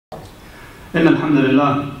إن الحمد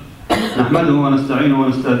لله نحمده ونستعينه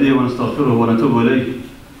ونستهديه ونستغفره ونتوب إليه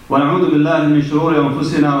ونعوذ بالله من شرور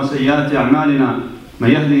أنفسنا وسيئات أعمالنا من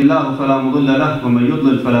يهدي الله فلا مضل له ومن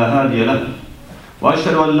يضلل فلا هادي له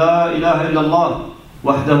وأشهد أن لا إله إلا الله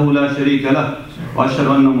وحده لا شريك له وأشهد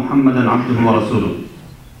أن محمدا عبده ورسوله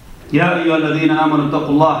يا أيها الذين آمنوا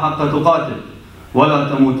اتقوا الله حق تقاته ولا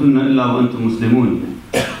تموتن إلا وأنتم مسلمون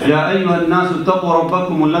يا أيها الناس اتقوا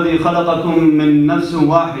ربكم الذي خلقكم من نفس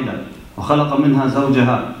واحدة وخلق منها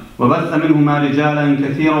زوجها وبث منهما رجالا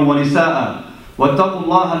كثيرا ونساء واتقوا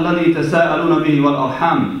الله الذي تساءلون به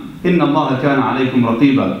والأرحام إن الله كان عليكم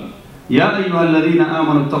رقيبا يا أيها الذين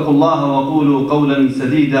آمنوا اتقوا الله وقولوا قولا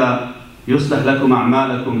سديدا يصلح لكم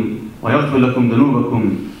أعمالكم ويغفر لكم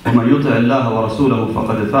ذنوبكم ومن يطع الله ورسوله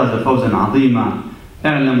فقد فاز فوزا عظيما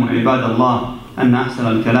اعلموا عباد الله أن أحسن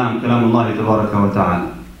الكلام كلام الله تبارك وتعالى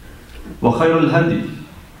وخير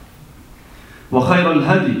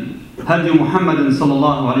الهدي هدي محمد صلى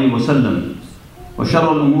الله عليه وسلم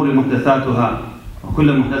وشر الأمور محدثاتها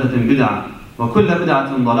وكل محدثة بدعة وكل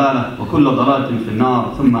بدعة ضلالة وكل ضلالة في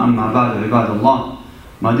النار ثم أما بعد عباد الله.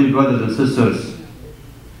 My dear brothers and sisters,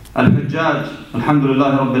 Al-Hujjaj,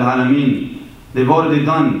 Alhamdulillah Rabbil Alameen, they've already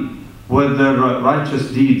done with their righteous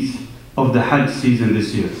deeds of the Hajj season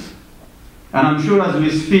this year. And I'm sure as we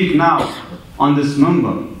speak now on this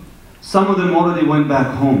minbar, some of them already went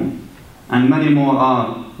back home and many more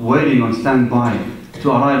are waiting on standby to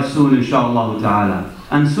arrive soon inshaAllah ta'ala.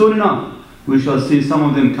 And soon enough we shall see some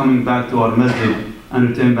of them coming back to our masjid and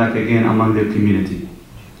return back again among their community.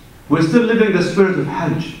 We're still living the spirit of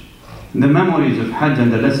Hajj, the memories of Hajj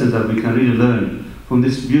and the lessons that we can really learn from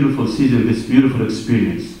this beautiful season, this beautiful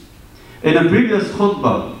experience. In a previous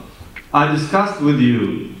khutbah, I discussed with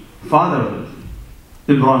you fatherhood,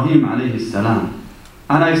 Ibrahim alayhi salam.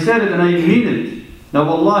 And I said it and I mean it, that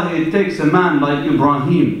wallahi it takes a man like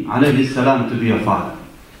Ibrahim alayhi salam to be a father.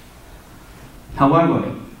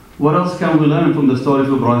 However, what else can we learn from the story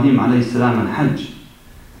of Ibrahim alayhi salam and Hajj?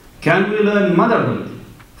 Can we learn motherhood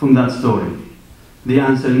from that story? The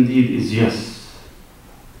answer indeed is yes.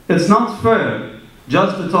 It's not fair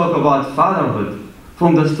just to talk about fatherhood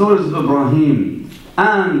from the stories of Ibrahim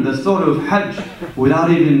and the story of Hajj without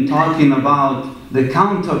even talking about the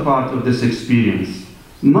counterpart of this experience,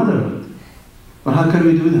 motherhood. But how can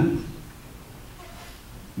we do that?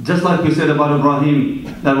 Just like we said about Ibrahim,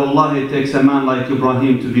 that wallahi it takes a man like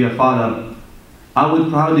Ibrahim to be a father, I would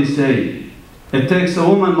proudly say it takes a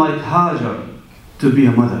woman like Hajar to be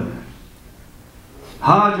a mother.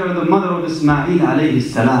 Hajar, the mother of Ismail alayhi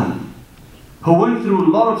salam, who went through a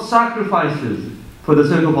lot of sacrifices for the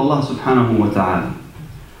sake of Allah subhanahu wa ta'ala,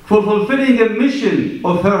 for fulfilling a mission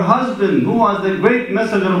of her husband who was the great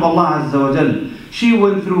messenger of Allah azza wa jal. She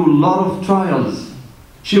went through a lot of trials,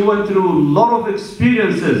 she went through a lot of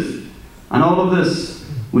experiences, and all of this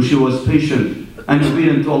when she was patient and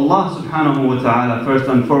obedient to Allah subhanahu wa ta'ala first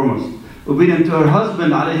and foremost, obedient to her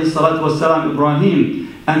husband alayhi salatu wasalam Ibrahim,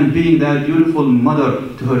 and being that beautiful mother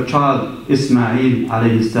to her child Ismail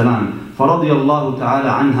alayhi salam. فَرَضِيَ اللَّهُ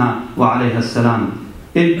تَعَالَى عَنْهَا وَعَلَيْهَا السَّلَامُ.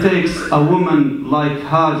 It takes a woman like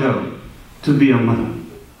Hajar to be a mother.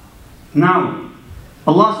 Now,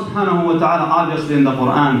 Allah subhanahu wa ta'ala obviously in the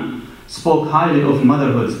Quran spoke highly of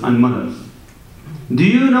motherhoods and mothers. Do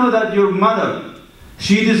you know that your mother,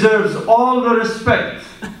 she deserves all the respect,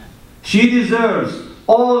 she deserves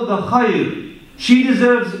all the khair, she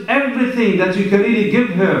deserves everything that you can really give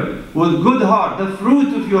her with good heart, the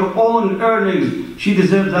fruit of your own earnings. She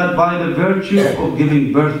deserves that by the virtue of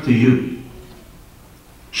giving birth to you.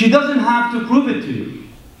 She doesn't have to prove it to you.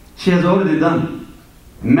 She has already done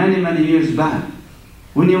many years back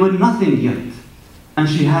when you were nothing yet, and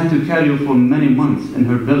she had to carry you for many months in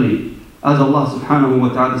her belly, as Allah subhanahu wa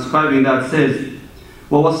ta'ala describing that says,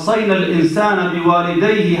 وَوَصَّيْنَا الْإِنسَانَ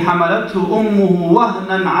بِوَالِدَيْهِ حَمَلَتْهُ أُمُّهُ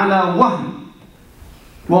وَهْنًا عَلَى وَهْنٍ.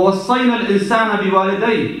 وَوَصَّيْنَا الْإِنسَانَ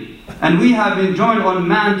بِوَالِدَيْهِ. And we have enjoined on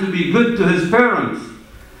man to be good to his parents.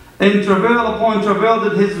 In travail upon travail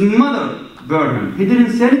did his mother bear him. He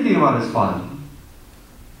didn't say anything about his father.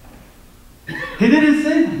 He didn't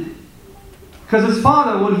say that. Because his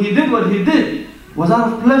father, when he did what he did, was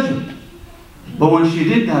out of pleasure. But when she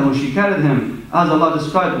did that, when she carried him, as Allah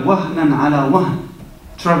described, وَهْنًا عَلَى وَهْنٍ.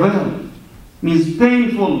 Travail means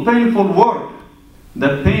painful work.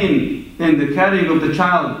 The pain in the carrying of the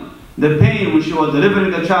child, the pain when she was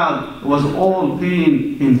delivering the child, was all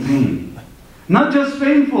pain in pain. Not just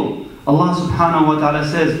painful. Allah subhanahu wa ta'ala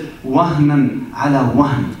says, وَهْنًا عَلَى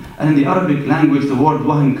وَهْنٍ. And in the Arabic language, the word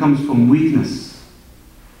wahn comes from weakness.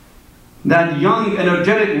 That young,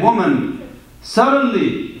 energetic woman,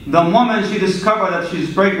 suddenly, the moment she discovers that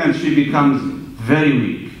she's pregnant, she becomes very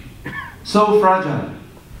weak. so fragile.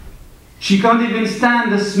 She can't even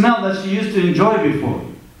stand the smell that she used to enjoy before.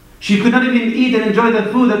 She could not even eat and enjoy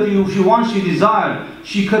the food that she desired.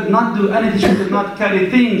 She could not do anything. She could not carry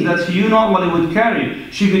things that you normally would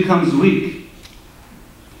carry. She becomes weak.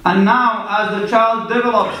 And now, as the child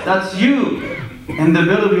develops, that's you, in the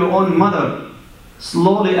belly of your own mother,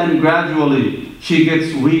 slowly and gradually, she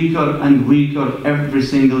gets weaker and weaker every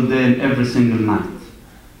single day and every single night.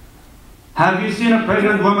 Have you seen a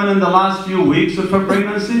pregnant woman in the last few weeks of her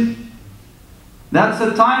pregnancy? That's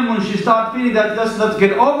the time when she starts feeling that let's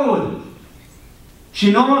get over with it.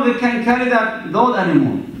 She no longer can carry that load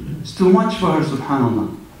anymore. It's too much for her,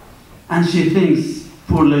 subhanAllah. And she thinks,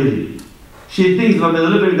 poor lady, she thinks by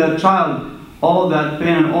delivering that child, all that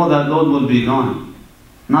pain and all that load will be gone.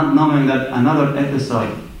 Not knowing that another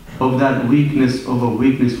episode of that weakness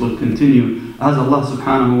will continue. As Allah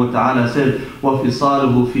subhanahu wa ta'ala said,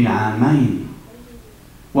 وَفِصَالُهُ فِي عَامَيْنِ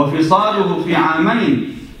وَفِصَالُهُ فِي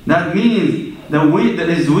عَامَيْنِ. That means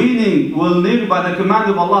his weaning will live by the command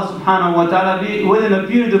of Allah subhanahu wa ta'ala be within a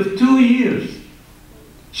period of 2 years.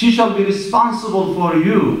 She shall be responsible for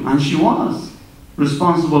you, and she was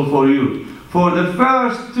responsible for you, for the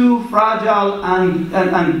first 2 fragile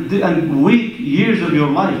and weak years of your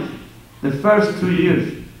life. The first 2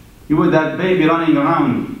 years. You were that baby running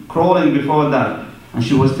around, crawling before that, and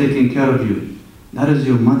she was taking care of you. That is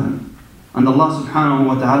your mother. And Allah subhanahu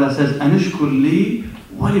wa ta'ala says, أَنِشْكُرْ لِي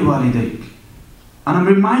وَلِوَالِدَيْكِ. And I'm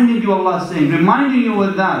reminding you, Allah is saying, reminding you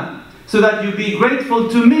with that, so that you be grateful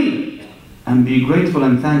to me, and be grateful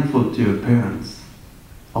and thankful to your parents.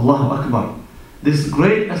 Allahu Akbar. This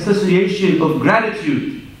great association of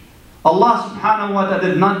gratitude. Allah subhanahu wa ta'ala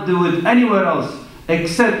did not do it anywhere else,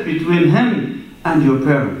 except between Him and your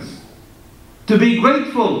parents. To be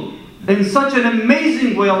grateful in such an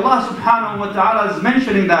amazing way, Allah subhanahu wa ta'ala is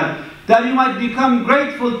mentioning that you might become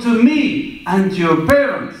grateful to me and to your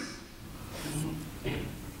parents.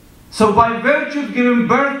 So by virtue of giving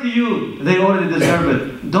birth to you, they already deserve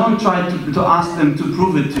it. Don't try to ask them to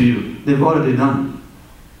prove it to you. They've already done.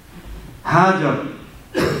 Hajar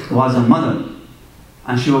was a mother,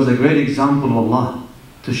 and she was a great example of Allah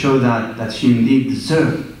to show that she indeed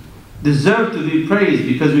deserved to be praised,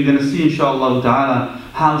 because we're going to see inshallah ta'ala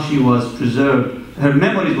how she was preserved. Her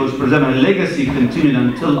memories was preserved, her legacy continued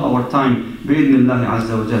until our time. Bi-idhnillahi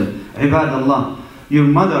azza wa jal. Ibadallah, your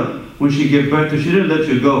mother, when she gave birth to you, she didn't let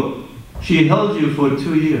you go. She held you for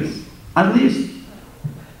 2 years, at least,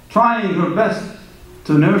 trying her best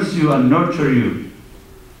to nurse you and nurture you.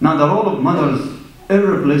 Now the role of mothers is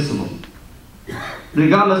irreplaceable.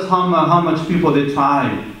 Regardless how much people they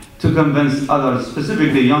try to convince others,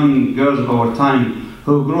 specifically young girls of our time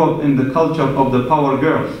who grew up in the culture of the power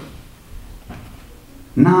girls.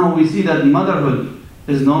 Now we see that motherhood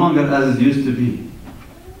is no longer as it used to be.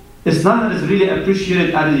 It's not that it's really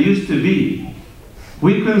appreciated as it used to be.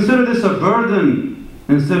 We consider this a burden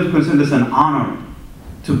instead of considering this an honor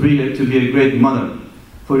to be a great mother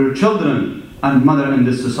for your children and mother in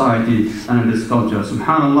this society and in this culture.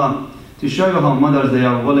 SubhanAllah, to show you how mothers, they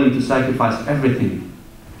are willing to sacrifice everything,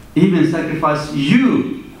 even sacrifice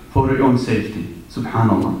you for your own safety.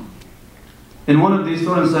 SubhanAllah. In one of these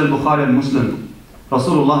stories, Sahih Bukhari and Muslim,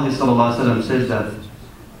 Rasulullah sallallahu alaihi wasallam says that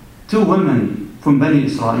 2 women from Bani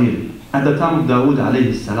Israel at the time of Dawood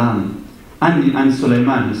alayhi salam and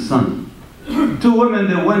Sulaiman, his son. 2 women,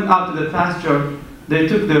 they went out to the pasture, they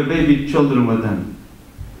took their baby children with them.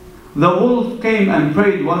 The wolf came and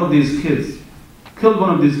preyed one of these kids, killed one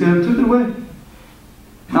of these kids and took it away.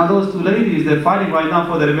 Now those 2 ladies, they're fighting right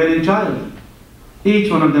now for the remaining child. Each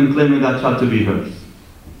one of them claiming that child to be hers.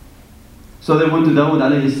 So they went to Dawood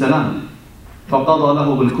alayhi salam. فَقَضَى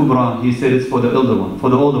لَهُ بِالْكُبْرَى. He said it's for the older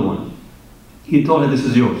one. He told her, this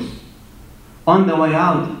is yours. On the way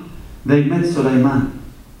out, they met Sulaiman.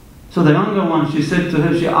 So the younger one, she said to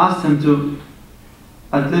him, she asked him to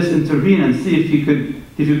at least intervene and see if you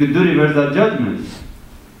could do reverse that judgment.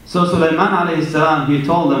 So Sulaiman alayhi salam, he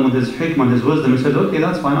told them with his hikmah, his wisdom, he said, okay,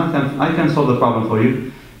 that's fine, I can solve the problem for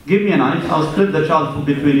you. Give me a knife, I'll split the child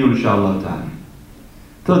between you, inshallah ta'ala.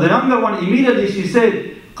 So the younger one, immediately she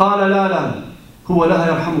said, قَالَ لَا لَا هُوَ لَهَا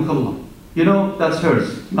يَرْحَمُكَ اللَّهُ. You know, that's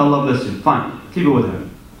hers. Allah bless you. Fine, keep it with her.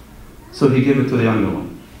 So he gave it to the younger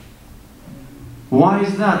one. Why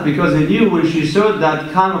is that? Because he knew when she showed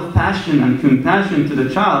that kind of passion and compassion to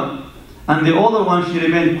the child, and the older one, she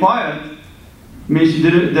remained quiet, means she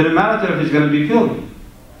didn't matter if he's going to be killed.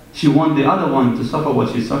 She wanted the other one to suffer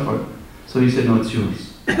what she suffered. So he said, no, it's yours.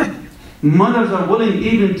 Mothers are willing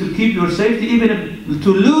even to keep your safety, even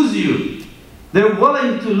to lose you. They're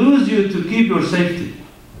willing to lose you to keep your safety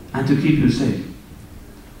and to keep you safe.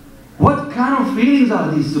 What kind of feelings are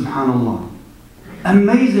these, subhanAllah?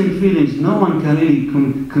 Amazing feelings. No one can really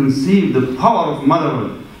conceive the power of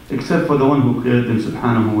motherhood except for the one who created them,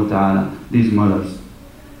 subhanahu wa ta'ala, these mothers.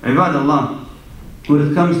 Ibadallah,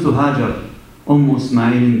 when it comes to Hajar,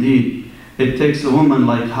 Ismail, indeed, it takes a woman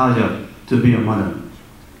like Hajar to be a mother.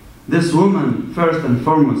 This woman, first and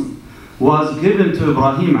foremost, was given to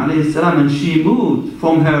Ibrahim alayhi salam, and she moved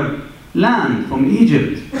from her land, from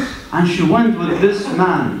Egypt, and she went with this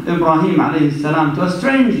man, Ibrahim alayhi salam, to a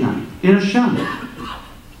strange land, in Sham.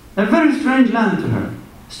 A very strange land to her,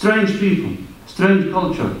 strange people, strange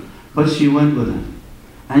culture, but she went with him,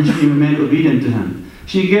 and she remained obedient to him.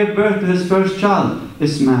 She gave birth to his first child,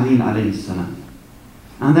 Ismail alayhi salam.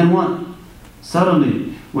 And then what?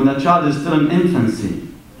 Suddenly, when the child is still in infancy,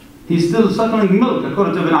 he's still suckling milk,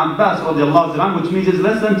 according to Ibn Abbas radiallahu anhu, which means he's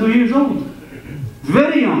less than 2 years old.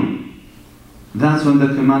 Very young. That's when the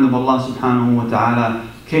command of Allah subhanahu wa ta'ala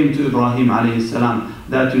came to Ibrahim alayhi salam,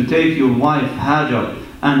 that you take your wife Hajar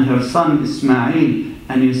and her son Ismail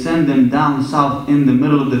and you send them down south in the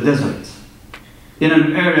middle of the desert, in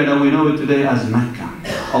an area that we know it today as Mecca.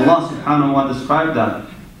 Allah subhanahu wa ta'ala described that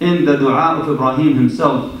in the dua of Ibrahim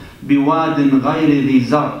himself, بِوَادٍ غَيْرِ ذِي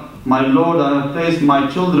زَرْعٍ. My Lord, I have placed my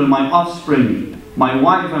children, my offspring, my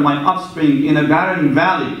wife and my offspring in a barren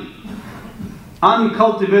valley,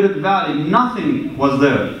 uncultivated valley, nothing was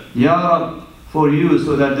there. Ya Rab, for you,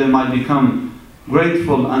 so that they might become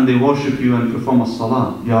grateful and they worship you and perform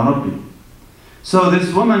as-salah. Ya Rabbi. So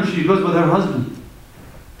this woman, she goes with her husband.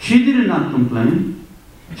 She did not complain.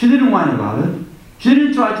 She didn't whine about it. She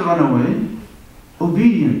didn't try to run away.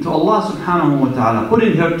 Obedient to Allah subhanahu wa ta'ala,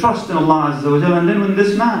 putting her trust in Allah azza wa jalla, and then with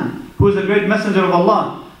this man, who is a great messenger of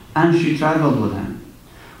Allah, and she traveled with him.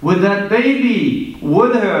 With that baby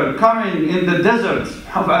with her coming in the deserts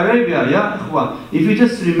of Arabia, ya ikhwa, if you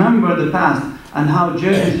just remember the past and how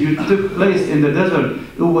journeys you took place in the desert,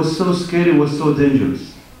 it was so scary, it was so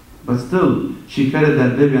dangerous. But still, she carried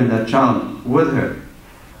that baby and that child with her.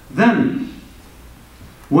 Then,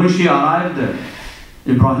 when she arrived there,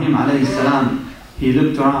 Ibrahim alayhi salam, he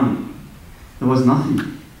looked around. There was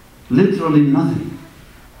nothing. Literally nothing.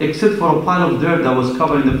 Except for a pile of dirt that was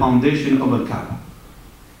covering the foundation of a Kaaba.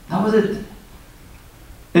 That was it.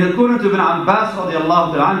 In accordance to Ibn Abbas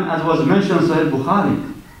radiallahu anhu, as was mentioned in Sahih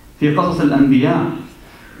Bukhari, في قصص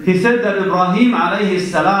الأنبياء, he said that Ibrahim alayhi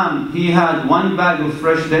salam, he had one bag of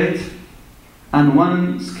fresh date and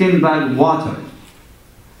one skin bag water.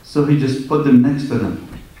 So he just put them next to them.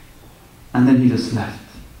 And then he just left.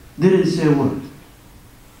 Didn't say a word.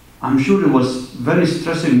 I'm sure it was a very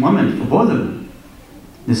stressing moment for both of them.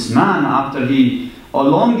 This man, after he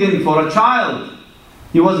longing for a child,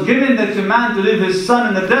 he was given the command to leave his son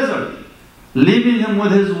in the desert, leaving him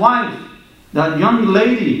with his wife, that young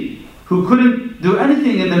lady who couldn't do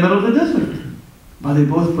anything in the middle of the desert. But they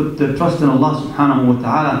both put their trust in Allah subhanahu wa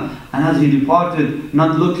ta'ala. And as he departed,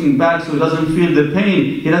 not looking back so he doesn't feel the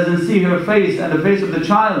pain, he doesn't see her face and the face of the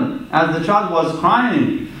child, as the child was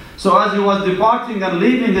crying. So as he was departing and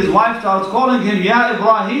leaving, his wife starts calling him, Ya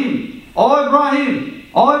Ibrahim, oh Ibrahim,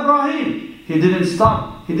 oh Ibrahim. He didn't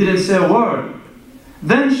stop, he didn't say a word.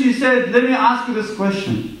 Then she said, let me ask you this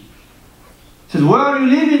question. She said, where are you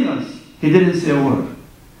leaving us? He didn't say a word.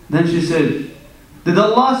 Then she said, did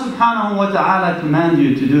Allah subhanahu wa ta'ala command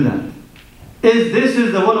you to do that? This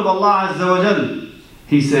is the will of Allah azza wa jal?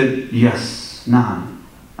 He said, yes, na'am,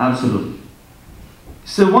 absolutely. He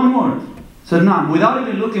said one word. He said, na'am, without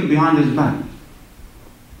even looking behind his back.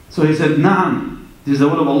 So he said, na'am, this is the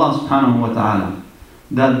will of Allah subhanahu wa ta'ala.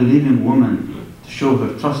 That believing woman, to show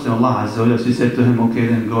her trust in Allah azza wa jal, she said to him, okay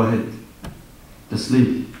then, go ahead. Just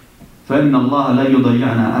leave. فَإِنَّ اللَّهَ لَا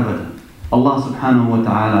يُضَيِّعْنَا أَبَدًا. Allah subhanahu wa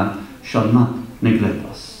ta'ala shall not neglect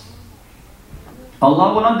us.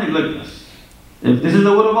 Allah will not neglect us. If this is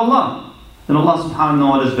the will of Allah, then Allah subhanahu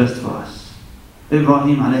wa ta'ala is best for us.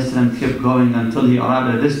 Ibrahim alayhi salam kept going until he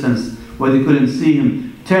arrived at a distance where they couldn't see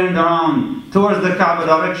him, turned around towards the Kaaba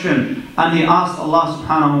direction, and he asked Allah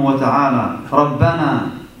subhanahu wa ta'ala,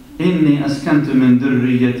 رَبَّنَا إِنِّي أَسْكَنْتُ مِنْ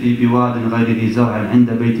ذُرِّيَّتِي بِوَادٍ غَيْرِ ذِي زَرْعٍ عِنْدَ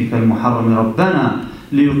بَيْتِكَ الْمُحَرَّمِ رَبَّنَا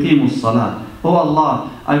لِيُقِيمُوا الصَّلَاةِ. Oh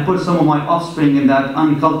Allah, I put some of my offspring in that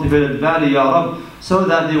uncultivated valley, Ya Rabb, so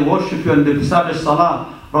that they worship you and they establish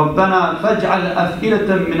salah. رَبَّنَا فَاجْعَلْ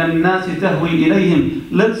أَفْئِدَةً مِّنَ النَّاسِ تَهْوِي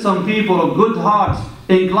إِلَيْهِمْ. Let some people of good hearts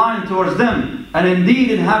incline towards them. And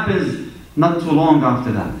indeed it happens not too long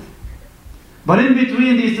after that. But in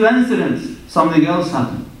between these two incidents, something else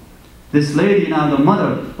happened. This lady, now the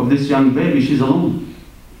mother of this young baby, she's alone.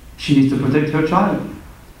 She needs to protect her child.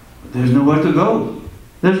 There's nowhere to go.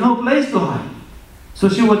 There's no place to hide. So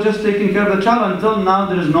she was just taking care of the child until now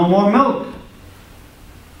there is no more milk.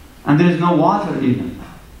 And there is no water even.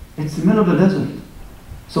 It's the middle of the desert.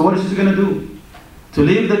 So what is she going to do? To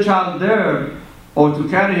leave the child there or to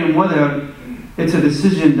carry him with her, it's a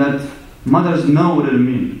decision that mothers know what it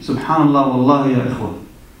means. Subhanallah, wallahi ya ikhwa.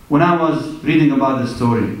 When I was reading about this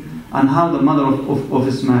story and how the mother of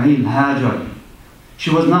Ismail, Hajar, she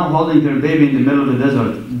was now holding her baby in the middle of the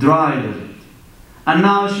desert, dry desert. And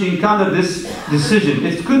now she encountered this decision.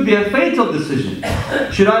 It could be a fatal decision.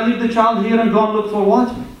 Should I leave the child here and go and look for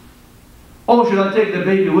water? Or should I take the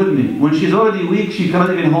baby with me? When she's already weak, she cannot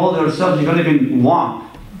even hold herself, she cannot even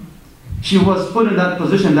walk. She was put in that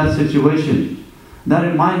position, that situation. That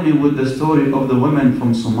reminds me with the story of the women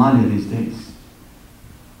from Somalia these days.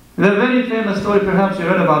 The very famous story, perhaps you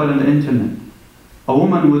read about it on the internet. A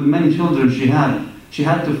woman with many children she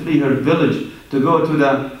had to flee her village to go to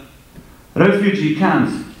the refugee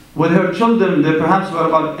camps. With her children, there perhaps were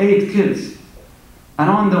about 8 kids. And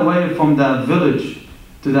on the way from that village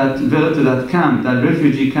to that camp, that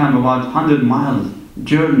refugee camp, about 100 miles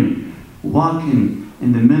journey, walking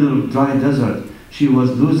in the middle of dry desert, she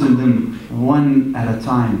was losing them one at a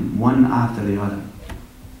time, one after the other.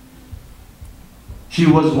 She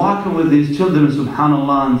was walking with these children,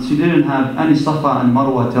 subhanallah, and she didn't have any Safa and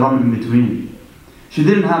Marwa Tiram in between. She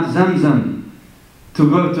didn't have Zamzam to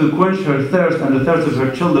go to quench her thirst and the thirst of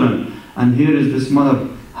her children. And here is this mother,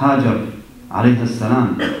 Hajar, alayhi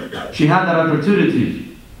salam. She had that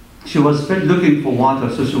opportunity. She was looking for water,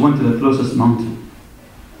 so she went to the closest mountain.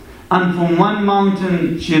 And from one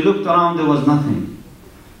mountain, she looked around, there was nothing.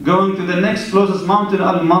 Going to the next closest mountain,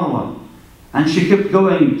 Al-Marwa. And she kept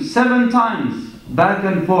going 7 times, back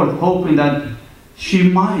and forth, hoping that she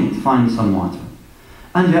might find some water.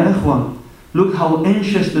 And ya ikhwa, look how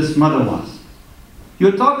anxious this mother was.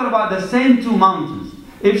 You're talking about the same 2 mountains.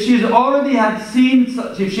 If she already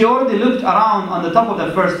looked around on the top of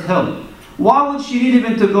the first hill, why would she need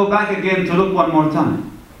even to go back again to look one more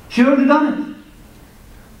time? She already done it.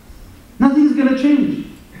 Nothing's going to change.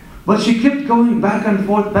 But she kept going back and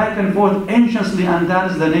forth, anxiously, and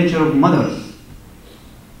that is the nature of mothers.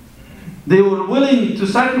 They were willing to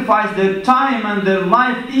sacrifice their time and their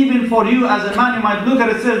life even for you. As a man, you might look at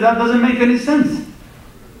it and say, that doesn't make any sense.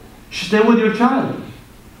 Stay with your child.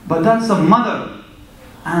 But that's a mother,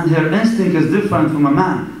 and her instinct is different from a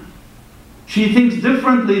man. She thinks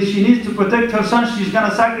differently. She needs to protect her son. She's going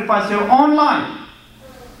to sacrifice her own life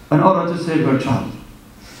in order to save her child.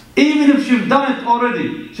 Even if she's done it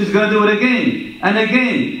already, she's going to do it again and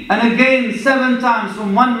again and again, 7 times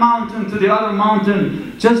from one mountain to the other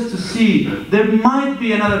mountain, just to see there might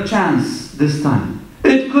be another chance this time.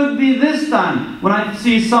 It could be this time when I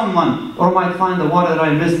see someone, or might find the water that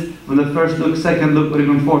I missed from the first look, second look, or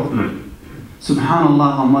even fourth look.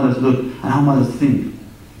 Subhanallah, how mothers look and how mothers think.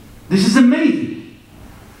 This is amazing.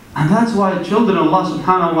 And that's why children, Allah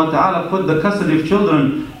subhanahu wa ta'ala put the custody of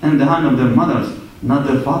children in the hand of their mothers, not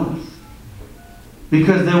their fathers.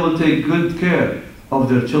 Because they will take good care of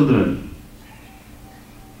their children.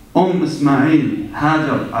 Ismail,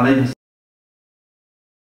 Hajar, alayhi.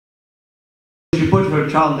 She put her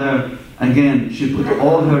child there, again, she put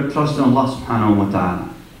all her trust in Allah subhanahu wa ta'ala.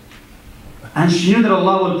 And she knew that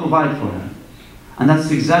Allah will provide for her. And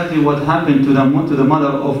that's exactly what happened to the mother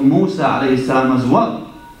of Musa alayhi salam as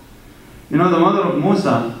well. You know, the mother of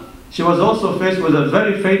Musa, she was also faced with a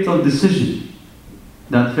very fatal decision.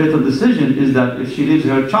 That fatal decision is that if she leaves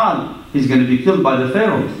her child, he's going to be killed by the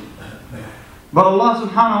pharaohs. But Allah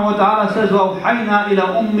subhanahu wa ta'ala says, وَأَوْحَيْنَا إِلَى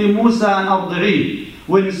أُمِّ مُوسَى أَنْ أَرْضِعِيهِ.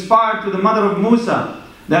 We inspired to the mother of Musa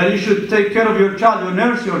that you should take care of your child, you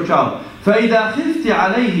nurse your child. فَإِذَا خِفْتِ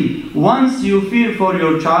عَلَيْهِ. Once you fear for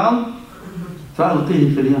your child,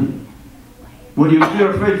 فَأَلْقِهِ فِي الْيَمِّ. When you feel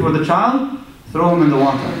afraid for the child, throw him in the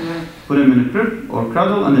water. Put him in a crib or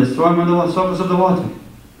cradle and just throw him on the surface of the water.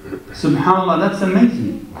 Subhanallah, that's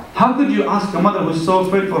amazing. How could you ask a mother who's so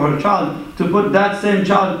afraid for her child to put that same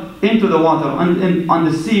child into the water, on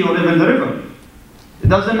the sea or even the river? It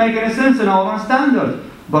doesn't make any sense in our own standards.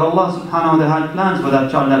 But Allah subhanahu wa ta'ala had plans for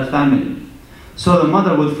that child, that family. So the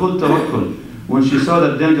mother with full tawakkul, when she saw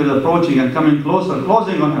that danger approaching and coming closer,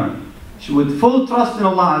 closing on her, she with full trust in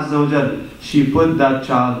Allah Azza wa Jal, she put that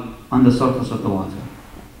child on the surface of the water.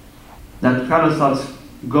 That cradle starts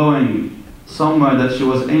going somewhere that she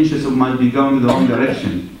was anxious it might be going in the wrong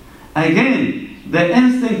direction. Again, the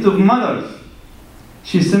instinct of mothers.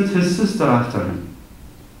 She sent his sister after him.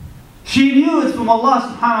 She knew it's from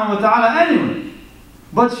Allah subhanahu wa ta'ala anyway.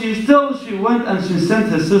 But she went and she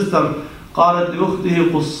sent his sister. قالت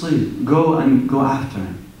لأخته قصي. Go after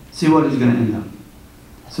him. See what he's going to end up.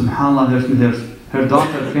 Subhanallah, her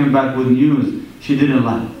daughter came back with news she didn't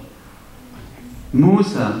like.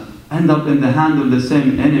 Musa end up in the hand of the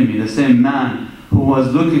same enemy, the same man who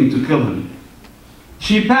was looking to kill him.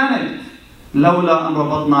 She panicked. لولا أن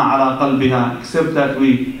ربطنا على قلبها, except that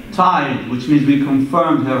we tied, which means we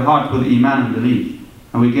confirmed her heart with iman and belief,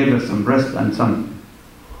 and we gave her some rest and some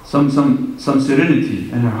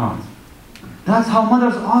serenity in her heart. That's how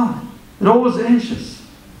mothers are. They're always anxious.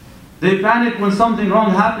 They panic when something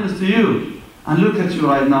wrong happens to you. And look at you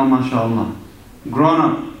right now, mashallah, grown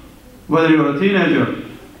up. Whether you're a teenager,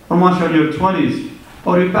 or mashallah your 20s,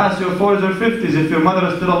 or you pass your 40s or 50s, if your mother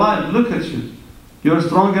is still alive, look at you. You're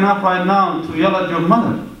strong enough right now to yell at your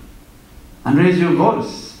mother and raise your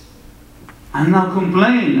voice and now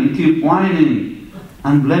complain and keep whining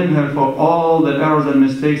and blame her for all the errors and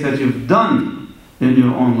mistakes that you've done in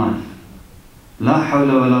your own life. La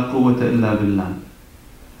hawla wa la quwwata illa billah.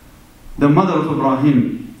 The mother of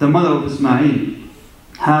Ibrahim, the mother of Ismail,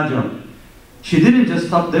 Hajar, she didn't just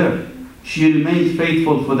stop there. She remained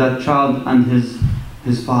faithful for that child and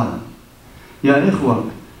his father. Ya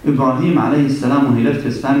ikhwa, Ibrahim alayhi salam, when he left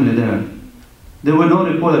his family there were no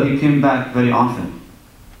report that he came back very often.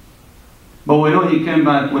 But we know he came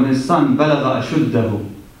back when his son balagha ashuddahu,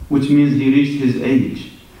 which means he reached his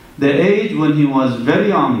age. The age when he was very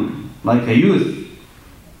young, like a youth,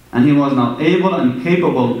 and he was now able and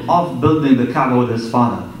capable of building the Kaaba with his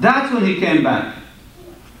father. That's when he came back.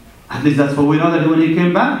 At least that's what we know, that when he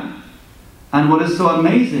came back. And what is so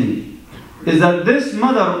amazing is that this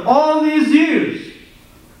mother, all these years,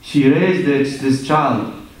 she raised this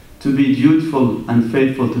child to be dutiful and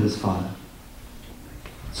faithful to his father.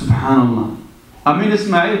 Subhanallah. I mean,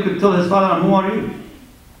 Ismail could tell his father, who are you?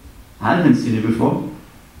 I haven't seen you before.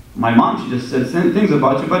 My mom, she just said things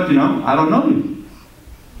about you, but I don't know you.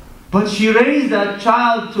 But she raised that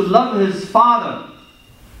child to love his father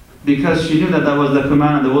because she knew that that was the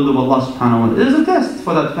command and the will of Allah subhanahu wa ta'ala. It is a test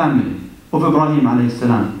for that family of Ibrahim alayhi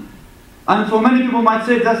salam. And for many people might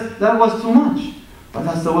say that was too much. But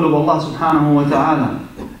that's the will of Allah subhanahu wa ta'ala.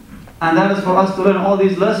 And that is for us to learn all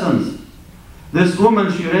these lessons. This woman,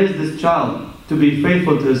 she raised this child to be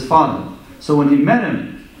faithful to his father. So when he met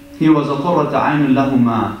him, he was a qurrata aynun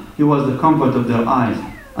lahuma. He was the comfort of their eyes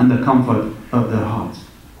and the comfort of their hearts.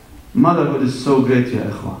 Motherhood is so great, ya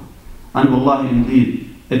ikhwa. And wallahi,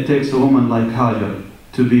 indeed, it takes a woman like Hajar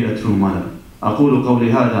to be a true mother. أقول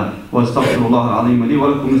قولي هذا وأستغفر الله العظيم لي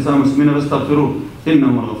ولكم لسائر المسلمين فاستغفروه إنه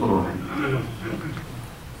هو الغفور الرحيم.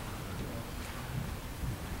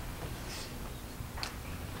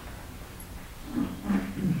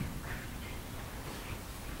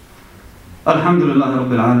 الحمد لله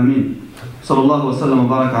رب العالمين صلى الله وسلم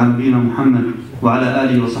وبارك على نبينا محمد وعلى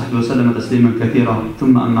آله وصحبه وسلم تسليما كثيرا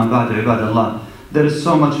ثم أما بعد عباد الله. There is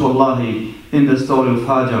so much wallahi in the story of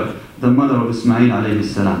Hajar, the mother of Ismail alayhi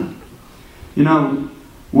salam.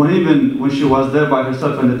 When she was there by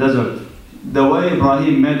herself in the desert, the way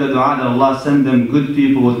Ibrahim made the dua that Allah send them good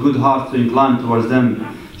people with good hearts to incline towards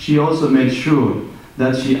them, she also made sure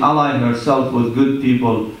that she allied herself with good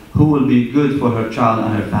people who will be good for her child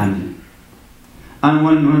and her family. And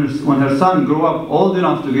when her son grew up old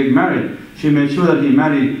enough to get married, she made sure that he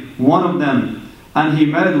married one of them. And he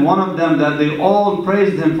married one of them that they all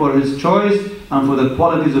praised him for his choice and for the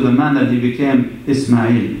qualities of the man that he became,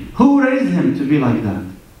 Ismail. Who raised him to be like that?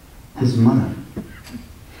 His mother.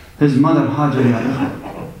 His mother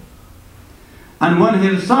Hajar. And when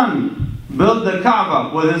his son built the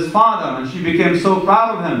Kaaba with his father and she became so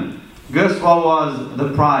proud of him, guess what was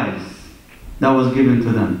the prize that was given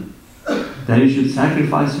to them? That you should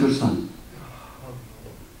sacrifice your son.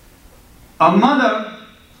 A mother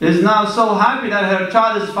is now so happy that her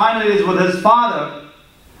child is finally with his father,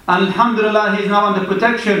 and alhamdulillah, he's now under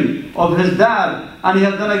protection of his dad, and he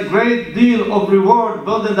has done a great deal of reward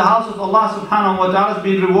building the house of Allah subhanahu wa ta'ala, has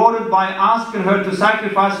been rewarded by asking her to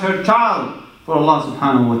sacrifice her child for Allah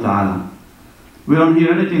subhanahu wa ta'ala. We don't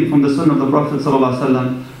hear anything from the sunnah of the Prophet sallallahu alaihi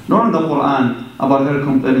wasallam, nor in the Quran, about her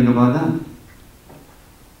complaining about that.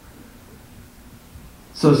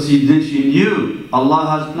 So she knew Allah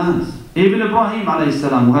has plans. Even Ibrahim alayhi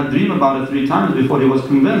salam, who had dreamed about it 3 times before he was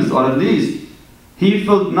convinced, or at least he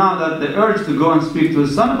felt now that the urge to go and speak to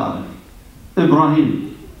his son about it.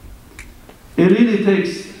 Ibrahim. It really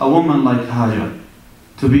takes a woman like Hajar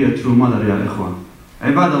to be a true mother, ya ikhwan.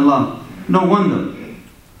 Ibadallah, no wonder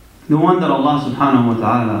Allah subhanahu wa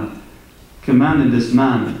ta'ala commanded this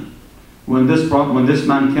man when this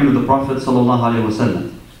man came to the Prophet sallallahu alayhi wa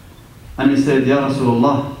sallam, and he said, Ya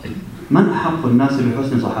Rasulullah, man ahaqqu an-nasi bi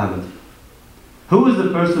husni sahabati? Who is the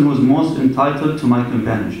person who is most entitled to my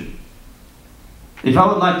companionship? If I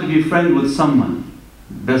would like to be friend with someone,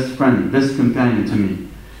 best friend, best companion to me,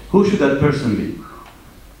 who should that person be?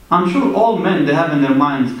 I'm sure all men, they have in their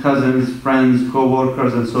minds cousins, friends,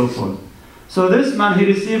 co-workers, and so forth. So this man, he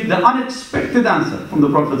received the unexpected answer from the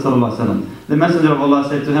Prophet ﷺ. The Messenger of Allah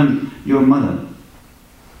said to him, your mother.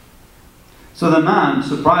 So the man,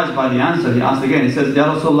 surprised by the answer, he asked again. He says,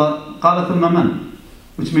 Ya Rasulullah, qala thumma man?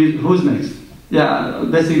 Which means, who's next? Yeah,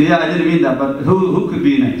 basically, yeah, I didn't mean that, but who could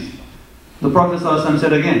be next? The Prophet ﷺ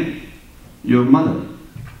said again, your mother.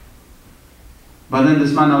 But then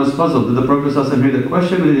this man now was puzzled. Did the Prophet ﷺ hear the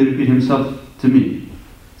question, or did he repeat himself to me?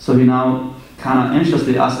 So he now kind of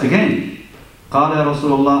anxiously asked again, قال يا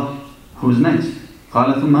رسول الله, who's next?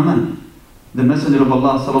 قال ثم من? The Messenger of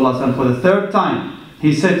Allah ﷺ, for the third time,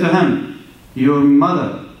 he said to him, your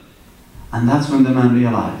mother. And that's when the man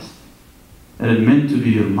realized that it meant to be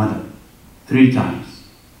your mother. 3 times.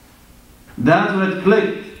 That's when it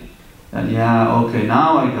clicked. And yeah, okay,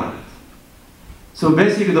 now I got it. So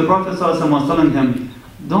basically the Prophet ﷺ was telling him,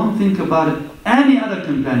 don't think about it, any other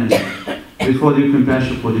companionship before your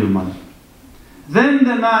companionship with your mother. Then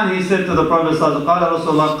the man, he said to the Prophet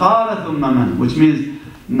ﷺ, which means,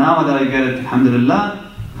 now that I get it,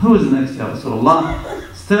 alhamdulillah, who is next, Ya Rasulullah?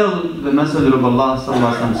 Still, the Messenger of Allah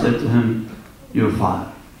ﷺ said to him, your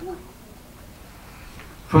father.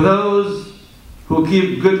 For those who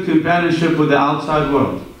keep good companionship with the outside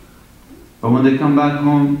world, but when they come back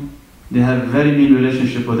home, they have a very mean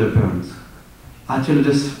relationship with their parents. Actually,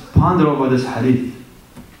 just ponder over this hadith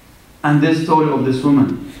and this story of this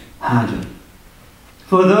woman, Hajar.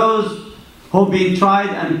 For those who've been tried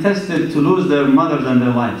and tested to lose their mothers and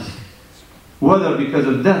their lives, whether because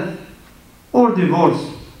of death or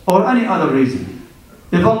divorce or any other reason,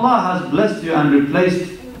 if Allah has blessed you and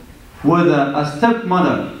replaced with a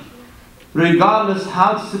stepmother, regardless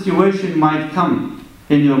how the situation might come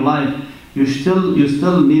in your life, you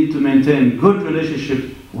still need to maintain good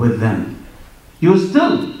relationship with them. You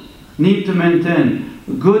still need to maintain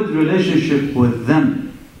good relationship with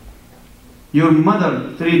them. Your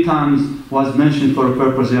mother 3 times was mentioned for a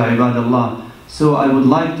purpose, ya ibadallah. So I would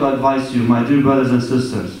like to advise you, my dear brothers and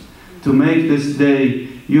sisters, to make this day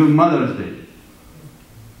your Mother's Day.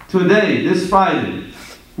 Today, this Friday,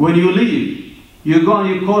 when you leave, you go and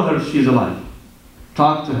you call her if she's alive.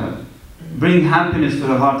 Talk to her. Bring happiness to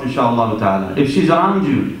her heart, inshaAllah ta'ala. If she's around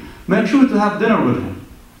you, make sure to have dinner with her.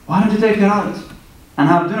 Why don't you take her out and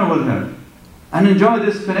have dinner with her? And enjoy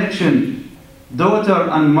this connection, daughter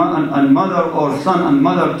and mother, or son and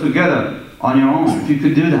mother together on your own, if you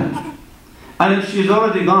could do that. And if she's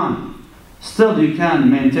already gone, still you can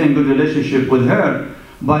maintain good relationship with her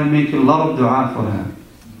by making a lot of dua for her.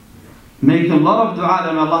 Making a lot of dua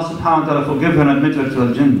that Allah subhanahu wa ta'ala forgive her and admit her to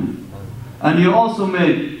Al-Jannah. And you also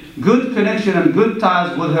make good connection and good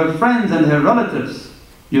ties with her friends and her relatives,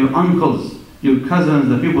 your uncles, your cousins,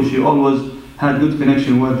 the people she always had good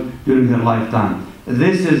connection with during her lifetime.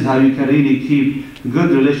 This is how you can really keep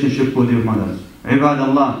good relationship with your mothers.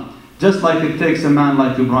 Ibadallah, just like it takes a man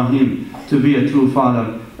like Ibrahim to be a true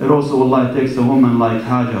father, it also, Allah, takes a woman like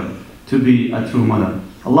Hajar to be a true mother.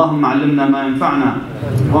 اللهم علمنا ما ينفعنا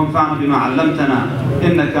وانفعنا بما علمتنا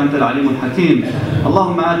إنك أنت العليم الحكيم.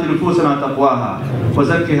 اللهم آت نفوسنا تقواها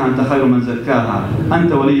وزكها أنت خير من زكاها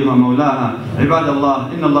أنت وليها مولاها. عباد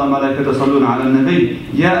الله، إن الله وملائكته يصلون على النبي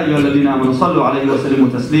يا أيها الذين آمنوا صلوا عليه وسلموا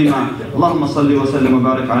تسليما. اللهم صل وسلم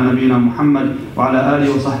وبارك على نبينا محمد وعلى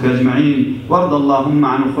آله وصحبه أجمعين. وارض اللهم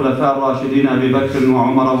عن الخلفاء الراشدين أبي بكر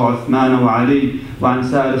وعمر وعثمان وعلي وعن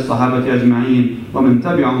سائر الصحابة أجمعين ومن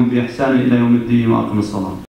تبعهم بإحسان إلى يوم الدين. وأقم الصلاة.